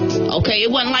 Okay, it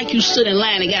wasn't like you stood in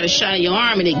line and got a shot in your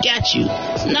arm and it got you.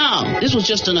 No, this was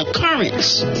just an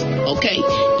occurrence. Okay,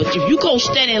 but if you go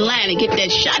stand in line and get that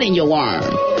shot in your arm,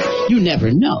 you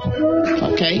never know.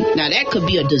 Okay, now that could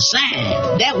be a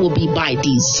design. That will be by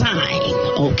design.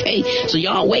 Okay, so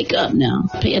y'all wake up now.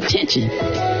 Pay attention.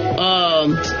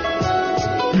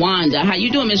 Wanda, how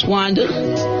you doing, Miss Wanda?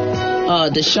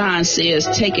 Deshaun says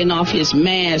taking off his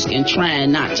mask and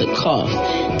trying not to cough.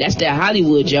 That's that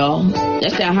Hollywood, y'all.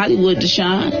 That's that Hollywood,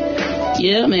 Deshaun.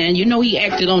 Yeah, man. You know he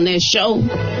acted on that show.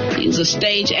 He was a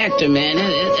stage actor, man.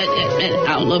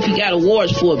 I don't know if he got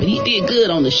awards for it, but he did good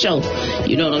on the show.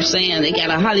 You know what I'm saying? They got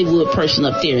a Hollywood person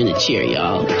up there in the chair,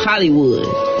 y'all. Hollywood.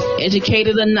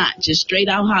 Educated or not, just straight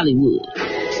out Hollywood.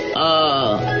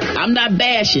 I'm not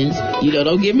bashing, you know,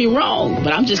 don't get me wrong,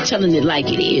 but I'm just telling it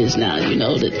like it is now, you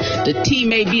know. The tea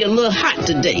may be a little hot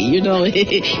today, you know.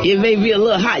 It may be a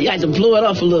little hot. You have to blow it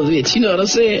off a little bit, you know what I'm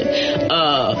saying?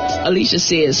 Alicia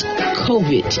says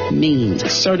COVID means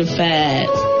certificate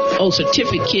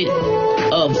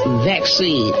of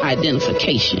vaccine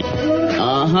identification.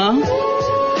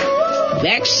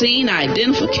 Vaccine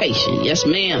identification. Yes,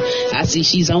 ma'am. I see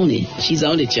she's on it. She's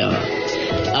on it, y'all.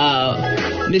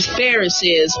 Miss Ferris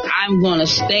says, I'm going to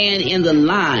stand in the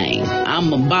line.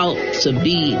 I'm about to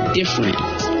be different.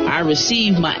 I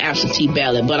received my absentee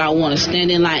ballot, but I want to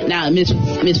stand in line. Now, Miss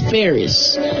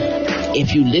Ferris,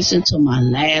 If you listen to my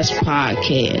last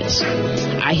podcast,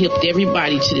 I helped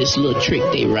everybody to this little trick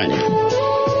they running.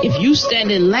 If you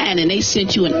stand in line and they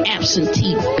sent you an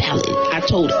absentee ballot, I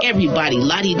told everybody,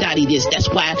 lottie-dottie this. That's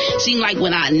why it seemed like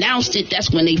when I announced it, that's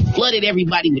when they flooded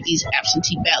everybody with these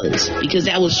absentee ballots, because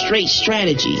that was straight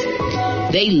strategy.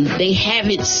 They have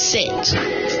it set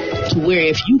to where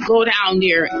if you go down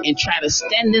there and try to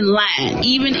stand in line,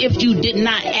 even if you did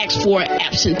not ask for an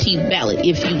absentee ballot,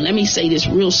 let me say this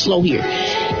real slow here,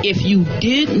 if you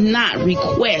did not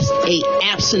request a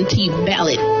absentee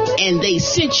ballot and they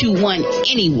sent you one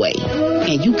anyway,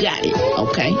 and you got it,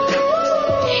 okay,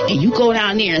 and you go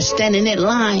down there and stand in that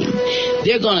line,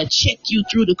 they're going to check you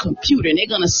through the computer and they're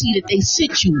going to see that they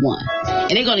sent you one,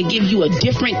 and they're going to give you a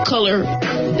different color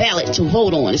ballot to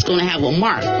vote on. It's going to have a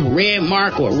mark, a red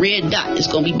mark or a red dot. It's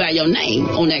going to be by your name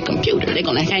on that computer. They're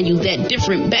going to hand you that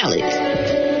different ballot,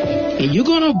 and you're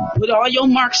going to put all your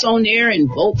marks on there and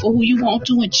vote for who you want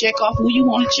to and check off who you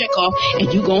want to check off,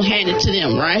 and you're going to hand it to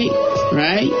them, right?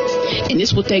 And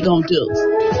this is what they're going to do.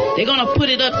 They're going to put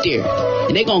it up there,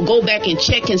 and they're going to go back and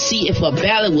check and see if a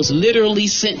ballot was literally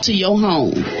sent to your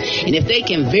home. And if they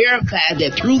can verify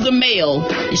that through the mail,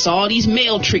 it's all these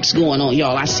mail tricks going on,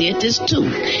 y'all. I said this too.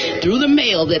 Through the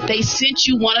mail, that they sent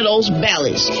you one of those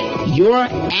ballots, your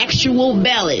actual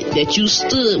ballot that you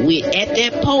stood with at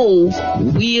that poll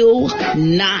will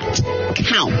not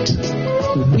count.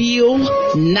 Will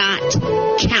not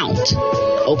count.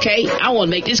 Okay? I want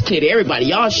to make this clear to everybody.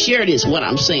 Y'all share this, what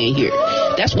I'm saying here.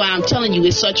 That's why I'm telling you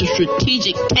it's such a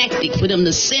strategic tactic for them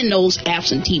to send those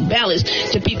absentee ballots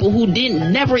to people who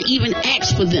never even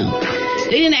ask for them.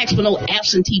 They didn't ask for no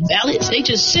absentee ballots. They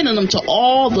just sending them to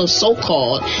all the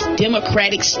so-called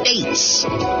Democratic states,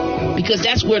 because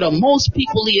that's where the most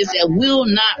people is that will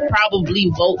not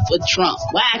probably vote for Trump.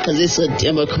 Why? Because it's a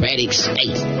Democratic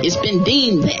state. It's been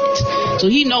deemed that. So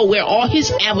he know where all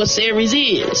his adversaries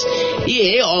is.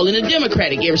 Yeah, they're all in the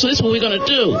Democratic area. So this is what we're going to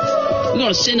do. We're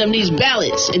going to send them these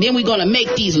ballots, and then we're going to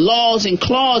make these laws and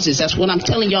clauses. That's what I'm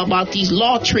telling y'all about these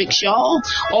law tricks, y'all.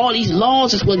 All these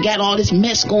laws is what got all this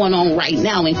mess going on right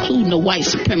now, including the white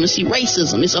supremacy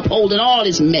racism. It's upholding all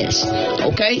this mess,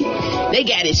 okay? They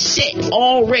got it set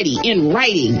already in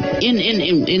writing,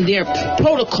 in their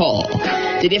protocol,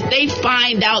 that if they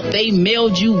find out they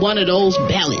mailed you one of those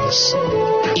ballots,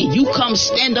 and you come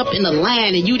stand up in the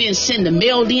line and you didn't send the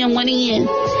mailed in one in,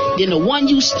 then the one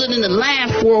you stood in the line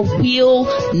for will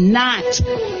not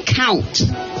count.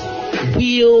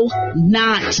 Will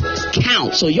not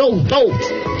count. So your vote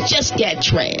just got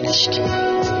trashed.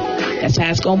 That's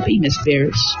how it's going to be, Miss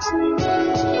Ferris.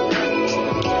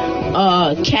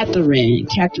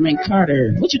 Catherine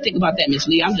Carter. What you think about that, Miss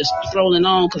Lee? I'm just strolling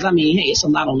on because, I mean, hey, it's a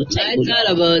lot on the table. My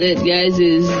thought about it, guys,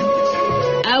 is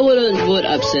I wouldn't vote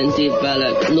absentee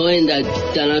ballot, knowing that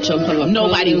Donald Trump have a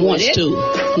nobody wants to.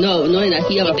 No, knowing that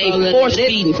he have a problem. They force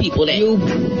feeding people that. You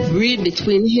read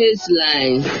between his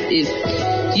lines.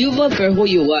 If you vote for who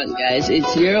you want, guys,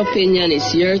 it's your opinion,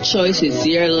 it's your choice, it's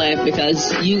your life,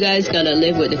 because you guys gotta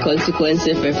live with the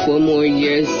consequences for 4 more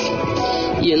years.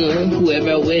 You know,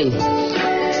 whoever wins.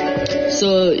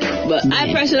 So, but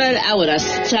I personally, I would have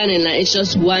stand in line. It's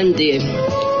just one day.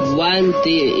 One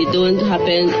day. It don't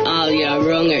happen all year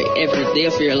round or every day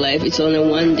of your life. It's only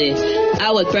one day. I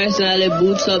would personally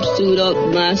boots up, suit up,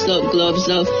 mask up, gloves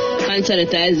up, hand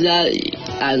sanitizer,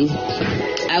 and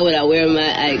I would wear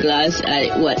my eyeglass,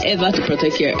 whatever to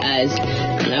protect your eyes.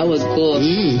 And I would go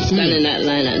stand in that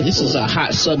line. And this is a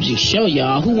hot subject show,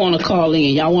 y'all. Who want to call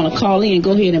in? Y'all want to call in?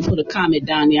 Go ahead and put a comment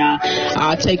down, y'all.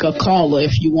 I'll take a caller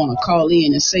if you want to call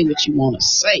in and say what you want to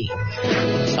say.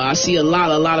 I see a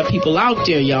lot of people out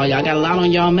there, y'all. Y'all got a lot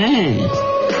on y'all mind.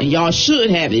 And y'all should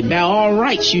have it. By all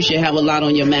rights, you should have a lot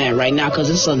on your mind right now, because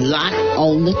it's a lot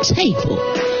on the table.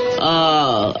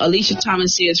 Alicia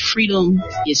Thomas says freedom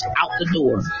is out the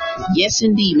door. Yes,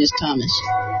 indeed, Miss Thomas.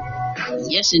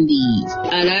 Yes, indeed.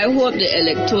 And I hope the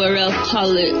Electoral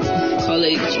College,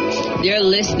 they're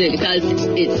listening, because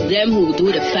it's them who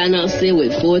do the final say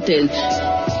with voting.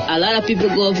 A lot of people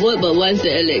go vote, but once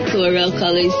the Electoral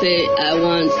College say, I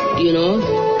want, you know,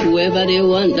 whoever they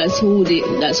want, that's who they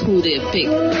pick.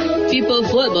 People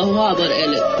vote, but how about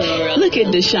Electoral? Look at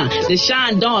Deshaun.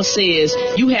 Deshaun Dawn says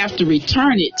you have to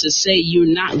return it to say you're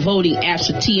not voting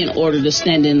absentee in order to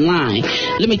stand in line.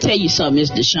 Let me tell you something,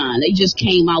 Miss Deshaun. They just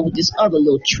came out with this other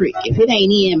little trick. If it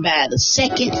ain't in by the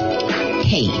second,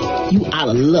 hey, you out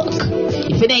of luck.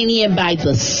 If it ain't in by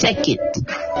the second,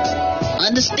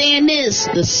 understand this,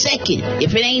 the second.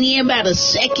 If it ain't in by the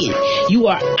second, you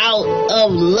are out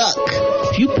of luck.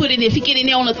 If you get in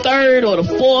there on the third or the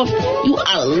fourth, you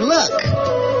out of luck.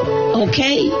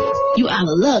 Okay? You out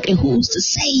of luck. And who's to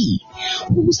say?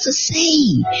 Who's to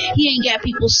say? He ain't got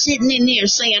people sitting in there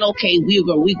saying, okay,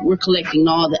 we're collecting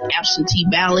all the absentee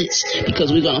ballots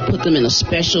because we're going to put them in a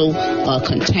special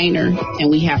container, and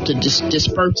we have to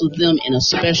disperse them in a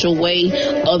special way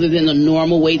other than the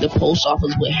normal way the post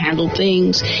office would handle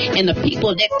things. And the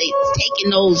people that they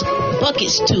taking those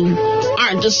buckets to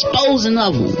aren't disposing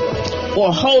of them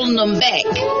or holding them back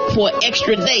for an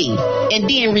extra day and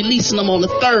then releasing them on the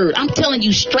 3rd. I'm telling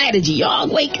you, strategy. Y'all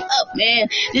wake up, man.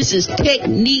 This is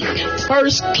technique,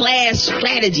 first class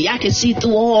strategy. I can see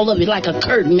through all of it like a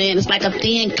curtain, man. It's like a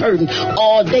thin curtain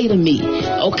all day to me.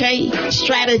 Okay?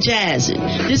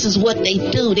 Strategizing. This is what they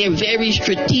do. They're very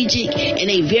strategic and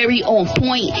they very on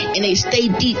point and they stay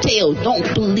detailed.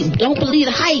 Don't believe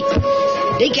the hype.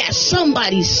 They got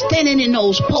somebody standing in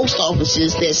those post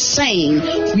offices that's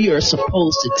saying we are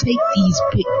supposed to take these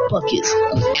big buckets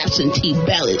of absentee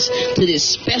ballots to this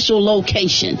special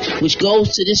location, which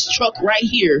goes to this truck right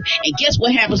here. And guess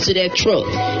what happens to that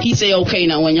truck? He say, okay,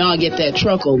 now when y'all get that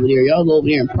truck over there, y'all go over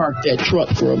there and park that truck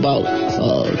for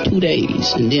about 2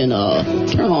 days, and then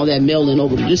turn all that mail in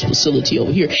over to this facility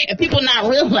over here. And people not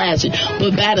realizing,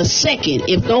 but by the second,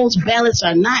 if those ballots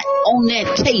are not on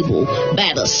that table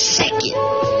by the second,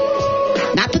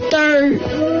 not the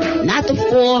 3rd, not the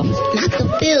 4th, not the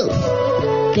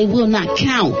 5th, they will not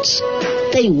count.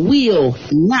 They will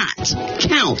not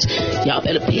count. Y'all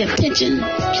better pay attention.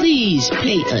 Please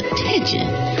pay attention.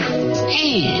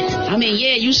 And I mean,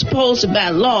 yeah, you're supposed to, by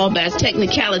law, by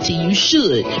technicality, you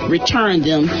should return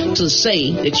them to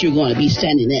say that you're going to be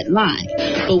standing that line.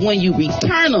 But when you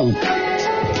return them,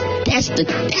 that's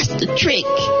the trick.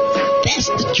 That's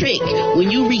the trick. When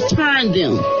you return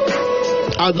them,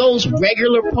 are those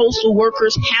regular postal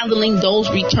workers handling those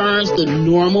returns the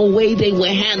normal way they would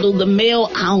handle the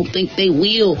mail? I don't think they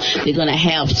will. They're going to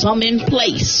have some in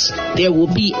place. There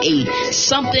will be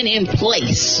something in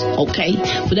place, okay,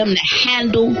 for them to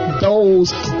handle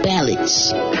those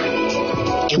ballots.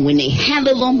 And when they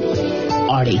handle them,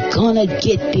 are they going to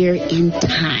get there in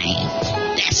time?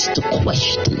 That's the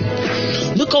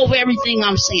question. Look over everything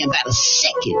I'm saying by the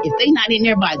second. If they not in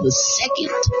there by the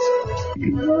second,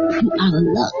 you out of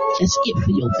luck. Just get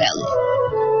for your ballot.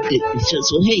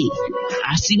 So hey,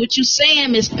 I see what you're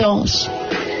saying, Miss Doss,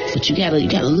 but you gotta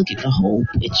look at the whole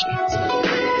picture.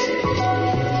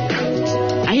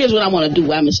 Now here's what I want to do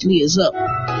while Miss Leah is up.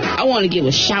 I want to give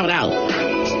a shout out.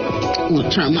 I'm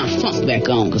gonna turn my funk back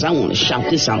on because I want to shout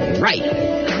this out right.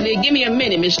 Leah, give me a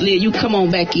minute, Miss Leah. You come on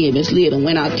back in. Miss Leah done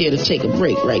went out there to take a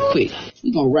break right quick.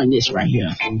 We're going to run this right here.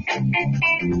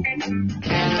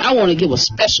 I want to give a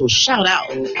special shout out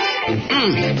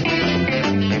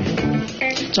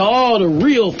to all the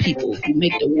real people who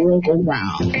make the world go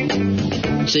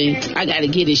round. See, I got to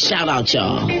give this shout out,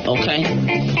 y'all, okay?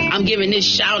 I'm giving this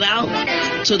shout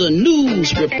out to the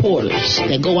news reporters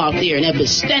that go out there and have been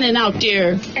standing out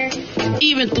there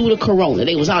even through the corona.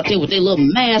 They was out there with their little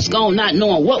mask on, not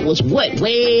knowing what was what,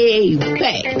 way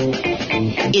back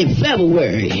in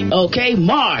February, okay,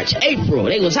 March, April.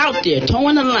 They was out there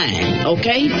towing the line,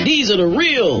 okay? These are the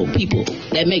real people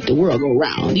that make the world go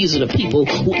round. These are the people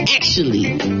who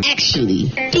actually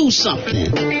do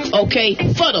something, okay,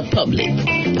 for the public.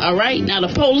 All right, now the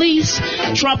police,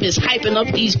 Trump is hyping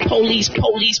up these police.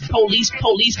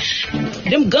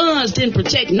 Them guns didn't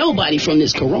protect nobody from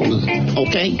this corona,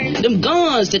 okay? Them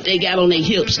guns that they got on their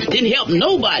hips didn't help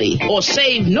nobody or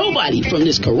save nobody from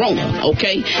this corona,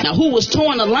 okay? Now who was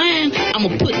towing the line? I'm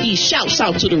gonna put these shouts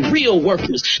out to the real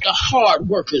workers, the hard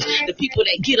workers, the people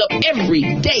that get up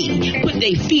every day, put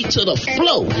their feet to the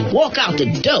floor, walk out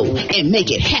the door and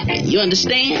make it happen. You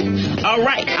understand? All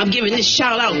right, I'm giving this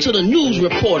shout out to the news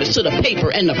reporters, to the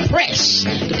paper and the press,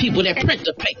 the people that print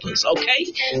the papers, okay?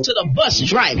 To the bus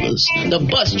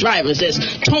drivers that's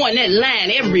towing that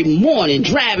line every morning,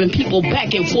 driving people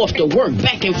back and forth to work,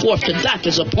 back and forth to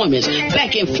doctor's appointments,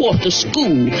 back and forth to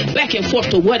school, back and forth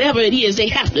to whatever it is they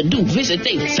have to do, visit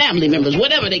their family members,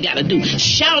 whatever they got to do.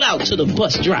 Shout out to the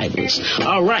bus drivers,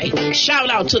 all right? Shout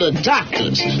out to the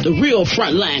doctors, the real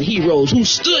frontline heroes who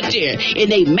stood there in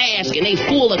their mask and they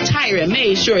full attire and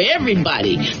made sure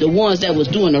everybody, the ones that was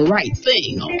doing the right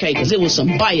thing, okay, because there was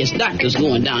some biased doctors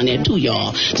going down there too,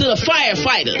 y'all. To the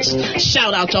firefighters,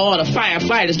 Shout out to all the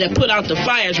firefighters that put out the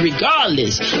fires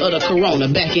regardless of the corona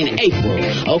back in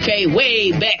April. Okay,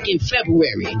 way back in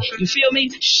February. You feel me?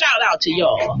 Shout out to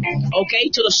y'all. Okay,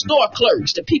 to the store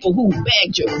clerks, the people who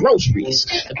bagged your groceries,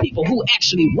 the people who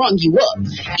actually rung you up.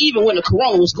 Even when the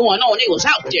corona was going on, they was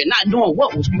out there not knowing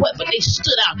what was what, but they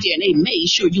stood out there and they made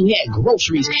sure you had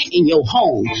groceries in your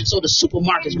home so the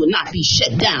supermarkets would not be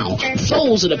shut down.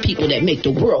 Those are the people that make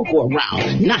the world go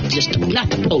around, not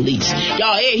the police.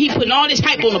 Y'all, he putting all this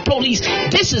hype on the police.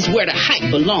 This is where the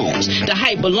hype belongs. The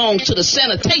hype belongs to the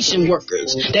sanitation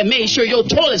workers that made sure your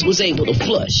toilets was able to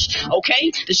flush.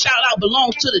 Okay? The shout out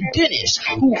belongs to the dentists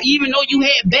who, even though you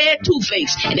had bad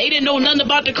toothaches and they didn't know nothing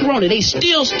about the corona, they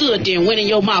still stood there and went in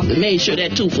your mouth and made sure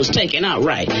that tooth was taken out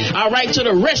right. All right, to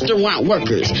the restaurant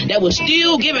workers that were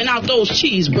still giving out those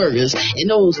cheeseburgers and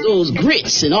those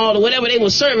grits and all the whatever they were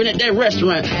serving at that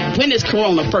restaurant when this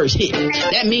corona first hit.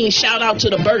 That means shout out to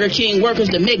the Burger King workers,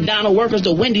 the McDonald's workers,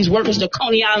 the Wendy's workers, the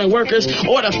Coney Island workers,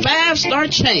 or the 5-star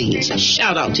chains.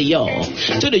 Shout out to y'all.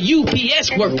 To the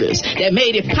UPS workers that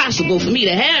made it possible for me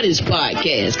to have this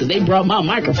podcast because they brought my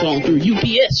microphone through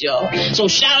UPS, y'all. So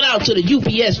shout out to the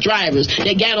UPS drivers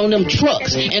that got on them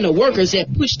trucks and the workers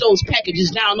that pushed those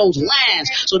packages down those lines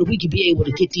so that we could be able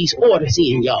to get these orders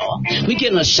in, y'all. We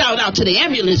getting a shout out to the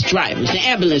ambulance drivers, the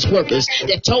ambulance workers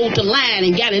that told the line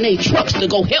and got in their trucks to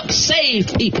go help save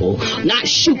people, not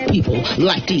shoot people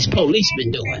like these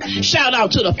policemen doing. Shout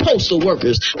out to the postal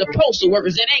workers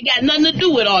that ain't got nothing to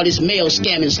do with all this mail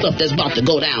scamming stuff that's about to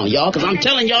go down, y'all, because I'm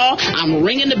telling y'all, I'm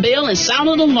ringing the bell and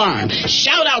sounding the alarm.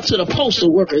 Shout out to the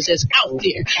postal workers that's out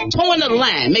there towing the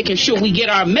line, making sure we get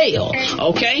our mail,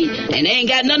 okay? And they ain't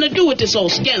got nothing to do with this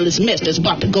old scandalous mess that's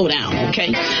about to go down,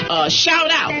 okay?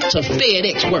 Shout out to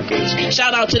FedEx workers.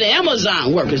 Shout out to the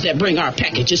Amazon workers that bring our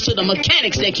packages, to the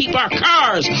mechanics that keep our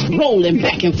cars rolling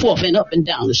back and forth and up and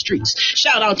down the streets.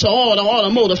 Shout out to all the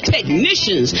automotive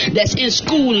technicians that's in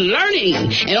school learning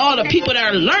and all the people that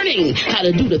are learning how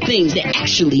to do the things that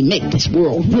actually make this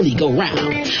world really go round,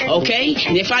 okay?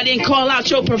 And if I didn't call out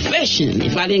your profession,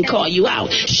 if I didn't call you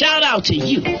out, shout out to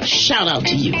you. Shout out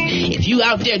to you. If you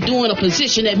out there doing a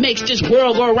position that makes this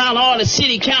world go around, all the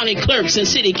city county clerks and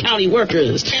city county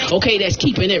workers, okay, that's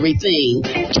keeping everything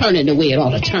turning the way it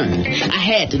ought to turn. I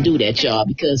had to do that, y'all,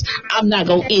 because I'm not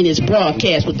going to end this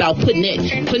broadcast without putting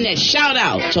that shout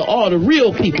out to all the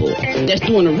real people that's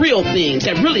doing the real things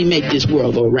that really make this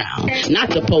world go around. Not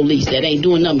the police that ain't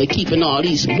doing nothing but keeping all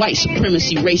these white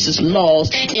supremacy racist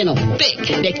laws in effect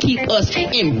that keep us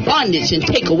in bondage and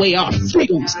take away our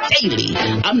freedoms daily.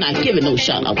 I'm not giving no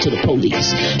shout out to the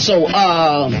police. So,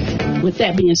 with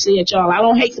that being said, y'all, I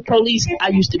don't hate the police. I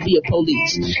used to be a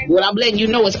police. What I'm letting you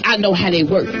know is I know how they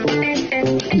work.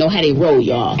 I know how they roll,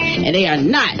 y'all. And they are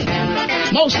not,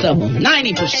 most of them,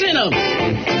 90% of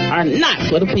them, are not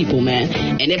for the people, man.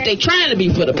 And if they trying to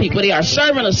be for the people, they are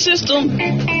serving a system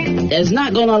that's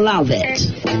not going to allow that.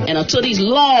 And until these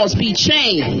laws be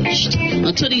changed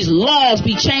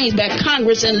by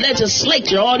Congress and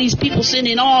legislature, all these people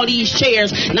sitting in all these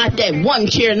chairs, not that one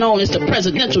chair known as the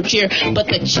presidential chair, but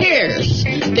the chairs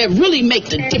that really make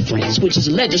the difference, which is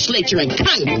legislature and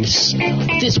Congress.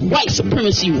 This white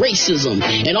supremacy, racism,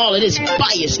 and all of this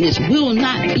biasness will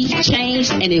not be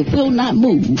changed, and it will not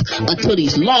move until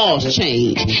these laws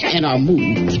change and are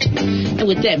moved. And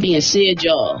with that being said,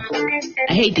 y'all,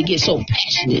 I hate to get so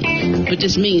passionate, but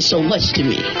this means so much to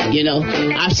me. You know,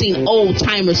 I've seen old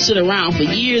timers sit around for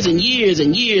years and years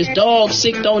and years, dogs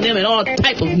sicked on them and all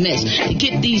type of mess to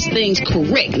get these things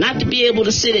correct. Not to be able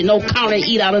to sit at no counter and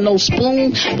eat out of no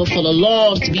spoon, but for the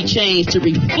laws to be changed to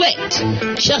reflect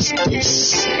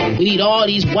justice. We need all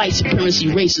these white supremacy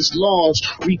racist laws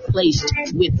replaced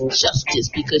with justice,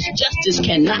 because justice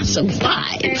cannot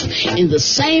survive in the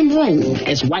same room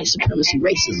as white supremacy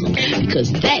racism,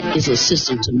 because that is a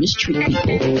system to mistreat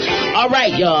people. All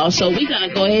right, y'all. So we're going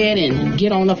to go ahead and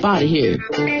get on up out of here.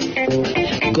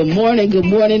 Good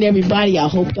morning, everybody. I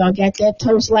hope y'all got that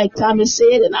toast like Thomas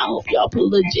said, and I hope y'all put a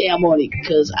little jam on it,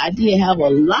 because I did have a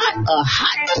lot of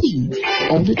hot tea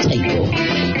on the table.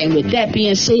 And with that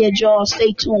being said, y'all,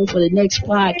 stay tuned for the next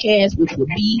podcast, which will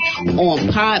be on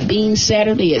Podbean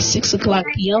Saturday at 6 o'clock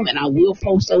p.m. And I will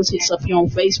post those hits up here on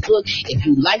Facebook. If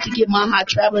you'd like to get my hot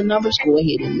traveling numbers, go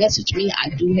ahead and message me. I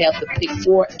do have the pick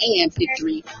 4 and pick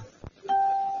 3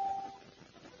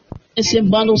 in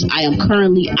bundles. I am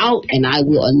currently out, and I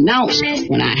will announce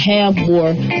when I have more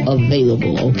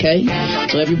available, okay?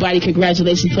 So everybody,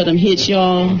 congratulations for them hits,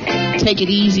 y'all. Take it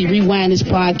easy, rewind this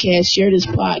podcast, share this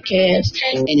podcast,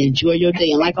 and enjoy your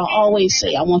day. And like I always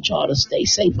say, I want y'all to stay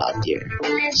safe out there.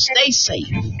 Stay safe.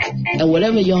 And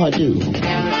whatever y'all do,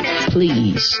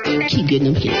 please keep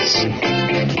getting them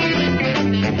hits.